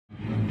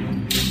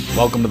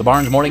Welcome to the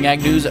Barnes Morning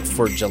Ag News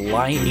for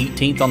July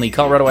 18th on the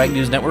Colorado Ag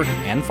News Network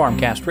and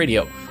Farmcast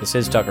Radio. This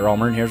is Tucker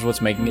Ulmer, and here's what's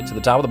making it to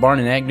the top of the barn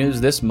in Ag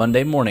News this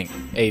Monday morning.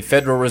 A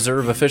Federal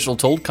Reserve official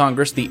told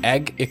Congress the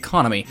ag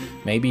economy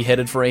may be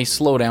headed for a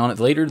slowdown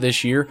later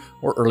this year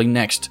or early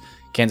next.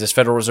 Kansas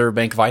Federal Reserve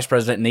Bank Vice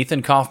President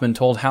Nathan Kaufman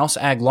told House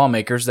ag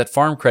lawmakers that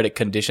farm credit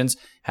conditions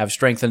have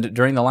strengthened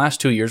during the last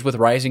 2 years with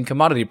rising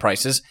commodity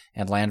prices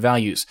and land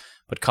values.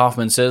 But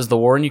Kaufman says the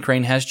war in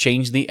Ukraine has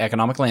changed the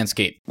economic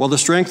landscape. While the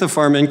strength of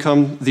farm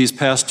income these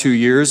past 2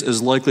 years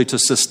is likely to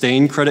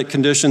sustain credit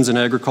conditions in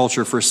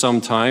agriculture for some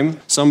time,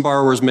 some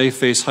borrowers may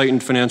face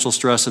heightened financial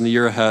stress in the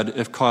year ahead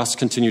if costs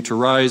continue to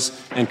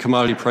rise and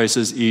commodity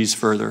prices ease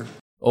further.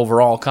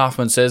 Overall,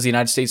 Kaufman says the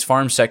United States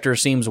farm sector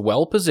seems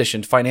well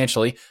positioned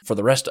financially for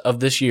the rest of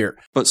this year.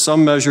 But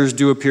some measures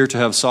do appear to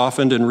have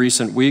softened in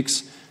recent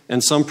weeks,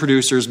 and some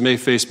producers may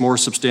face more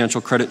substantial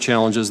credit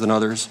challenges than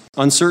others.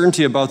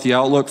 Uncertainty about the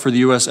outlook for the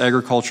U.S.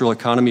 agricultural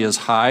economy is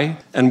high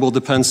and will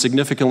depend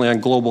significantly on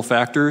global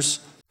factors.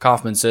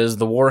 Kaufman says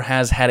the war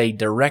has had a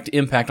direct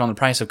impact on the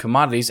price of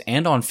commodities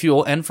and on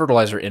fuel and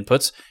fertilizer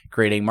inputs,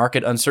 creating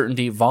market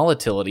uncertainty,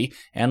 volatility,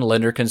 and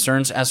lender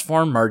concerns as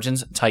farm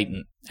margins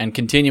tighten. And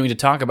continuing to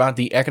talk about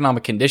the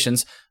economic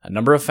conditions, a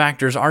number of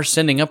factors are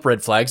sending up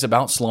red flags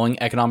about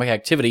slowing economic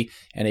activity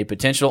and a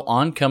potential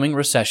oncoming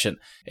recession.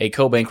 A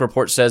CoBank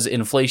report says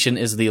inflation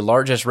is the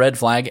largest red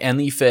flag, and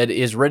the Fed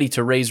is ready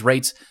to raise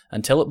rates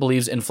until it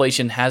believes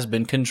inflation has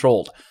been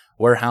controlled.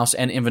 Warehouse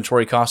and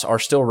inventory costs are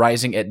still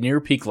rising at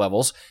near peak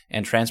levels,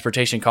 and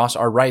transportation costs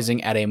are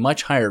rising at a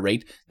much higher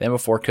rate than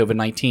before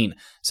COVID-19,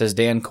 says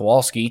Dan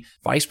Kowalski,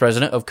 Vice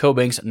President of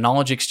CoBank's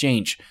Knowledge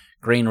Exchange.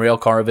 Grain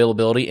railcar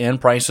availability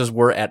and prices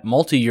were at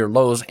multi-year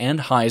lows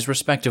and highs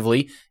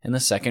respectively in the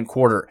second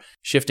quarter.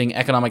 Shifting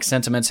economic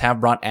sentiments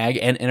have brought ag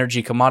and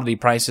energy commodity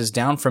prices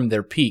down from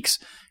their peaks.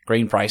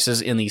 Grain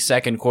prices in the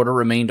second quarter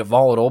remained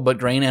volatile, but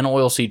grain and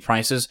oilseed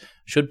prices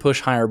should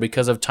push higher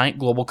because of tight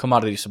global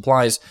commodity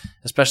supplies,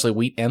 especially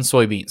wheat and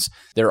soybeans.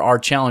 There are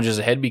challenges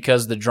ahead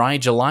because the dry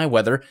July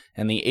weather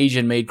and the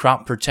Asian-made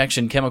crop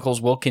protection chemicals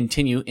will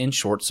continue in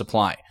short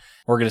supply.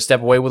 We're going to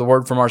step away with a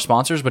word from our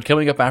sponsors, but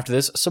coming up after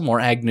this, some more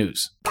ag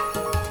news.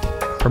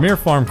 Premier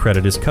Farm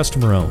Credit is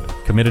customer-owned,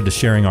 committed to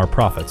sharing our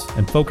profits,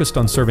 and focused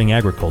on serving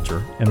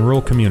agriculture and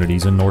rural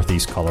communities in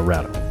Northeast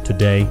Colorado,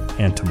 today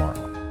and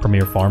tomorrow.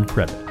 Premier Farm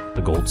Credit, the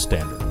gold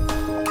standard.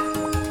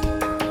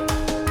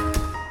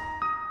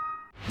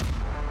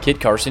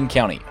 Kit Carson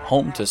County,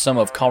 home to some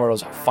of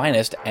Colorado's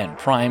finest and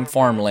prime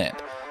farmland.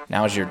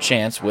 Now's your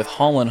chance with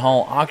Hall &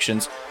 Hall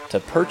Auctions to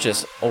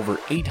purchase over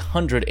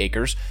 800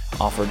 acres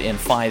offered in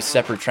 5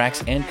 separate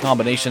tracts and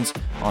combinations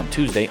on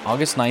Tuesday,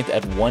 August 9th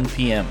at 1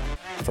 p.m.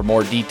 For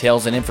more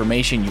details and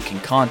information, you can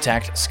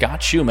contact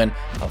Scott Schumann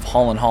of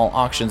Hall & Hall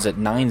Auctions at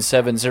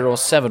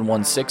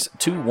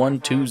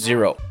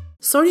 970-716-2120.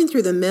 Sorting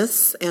through the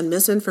myths and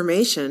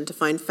misinformation to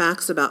find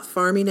facts about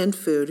farming and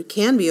food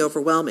can be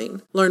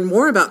overwhelming. Learn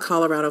more about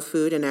Colorado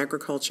food and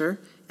agriculture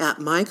at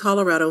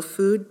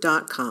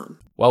mycoloradofood.com.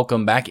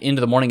 Welcome back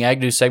into the Morning Ag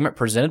News segment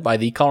presented by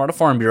the Colorado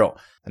Farm Bureau.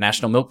 The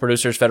National Milk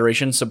Producers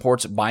Federation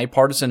supports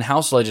bipartisan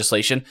House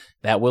legislation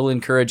that will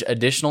encourage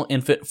additional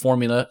infant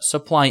formula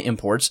supply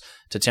imports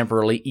to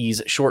temporarily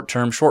ease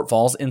short-term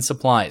shortfalls in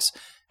supplies.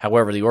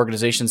 However, the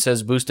organization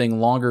says boosting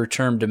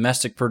longer-term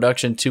domestic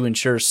production to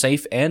ensure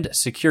safe and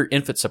secure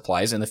infant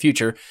supplies in the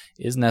future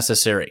is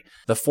necessary.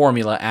 The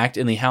Formula Act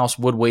in the House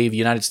would waive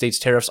United States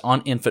tariffs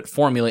on infant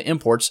formula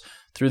imports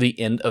through the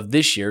end of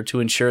this year to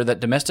ensure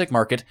that domestic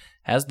market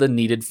has the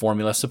needed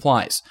formula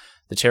supplies.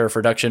 The tariff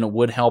reduction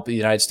would help the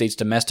United States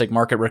domestic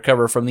market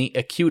recover from the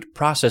acute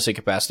processing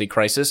capacity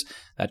crisis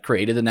that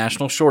created the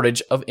national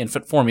shortage of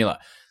infant formula.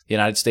 The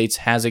United States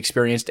has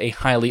experienced a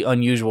highly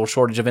unusual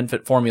shortage of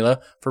infant formula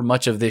for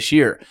much of this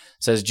year,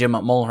 says Jim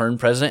Mulhern,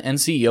 President and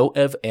CEO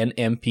of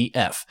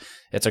NMPF.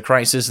 It's a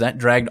crisis that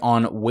dragged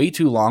on way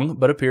too long,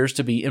 but appears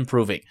to be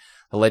improving.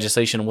 The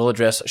legislation will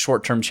address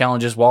short-term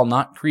challenges while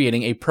not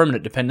creating a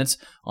permanent dependence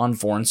on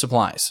foreign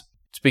supplies.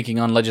 Speaking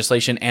on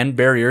legislation and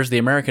barriers, the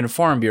American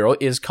Farm Bureau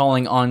is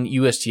calling on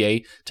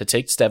USDA to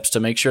take steps to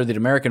make sure that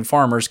American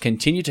farmers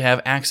continue to have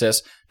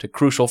access to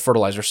crucial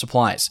fertilizer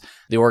supplies.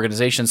 The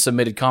organization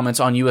submitted comments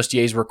on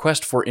USDA's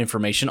request for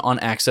information on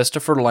access to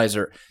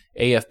fertilizer.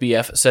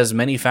 AFBF says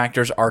many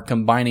factors are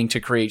combining to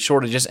create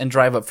shortages and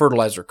drive up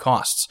fertilizer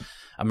costs.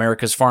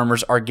 America's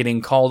farmers are getting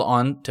called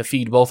on to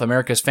feed both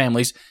America's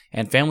families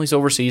and families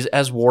overseas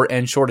as war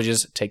and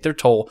shortages take their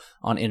toll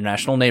on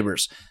international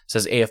neighbors,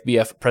 says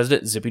AFBF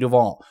President Zippy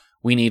Duvall.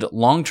 We need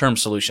long-term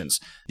solutions.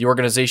 The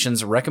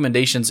organization's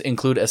recommendations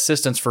include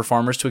assistance for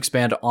farmers to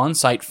expand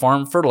on-site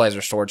farm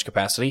fertilizer storage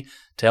capacity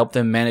to help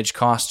them manage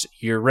costs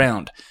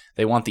year-round.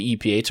 They want the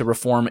EPA to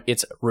reform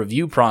its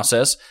review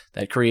process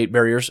that create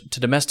barriers to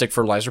domestic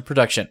fertilizer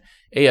production.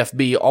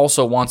 AFB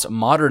also wants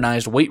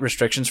modernized weight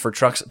restrictions for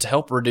trucks to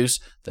help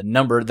reduce the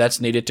number that's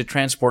needed to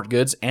transport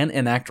goods and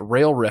enact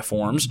rail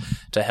reforms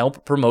to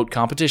help promote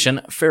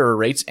competition, fairer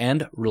rates,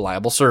 and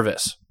reliable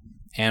service.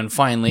 And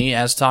finally,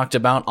 as talked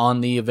about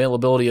on the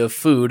availability of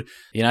food,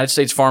 the United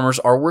States farmers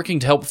are working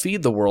to help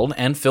feed the world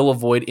and fill a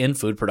void in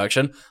food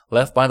production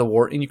left by the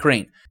war in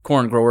Ukraine.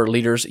 Corn grower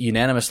leaders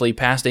unanimously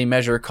passed a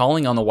measure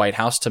calling on the White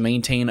House to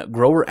maintain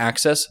grower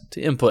access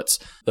to inputs.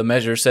 The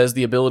measure says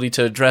the ability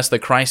to address the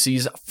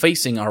crises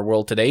facing our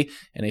world today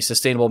in a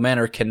sustainable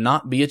manner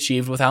cannot be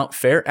achieved without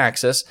fair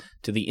access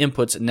to the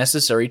inputs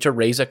necessary to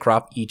raise a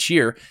crop each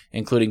year,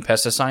 including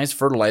pesticides,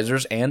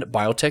 fertilizers, and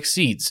biotech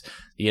seeds.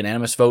 The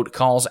unanimous vote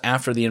calls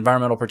after the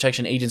Environmental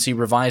Protection Agency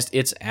revised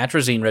its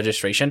atrazine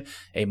registration,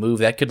 a move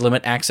that could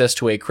limit access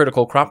to a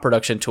critical crop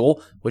production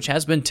tool which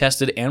has been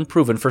tested and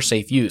proven for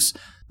safe use.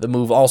 The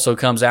move also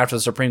comes after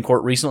the Supreme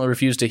Court recently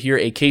refused to hear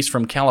a case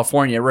from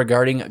California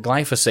regarding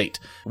glyphosate,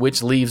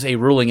 which leaves a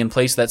ruling in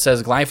place that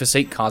says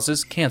glyphosate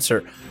causes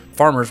cancer.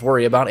 Farmers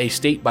worry about a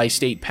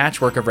state-by-state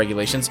patchwork of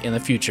regulations in the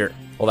future.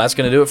 Well, that's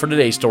going to do it for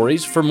today's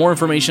stories. For more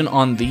information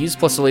on these,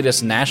 plus the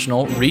latest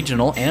national,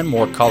 regional, and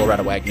more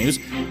Colorado Ag news,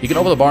 you can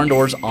open the barn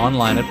doors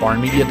online at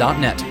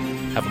barnmedia.net.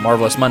 Have a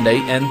marvelous Monday,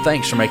 and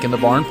thanks for making the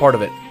barn part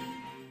of it.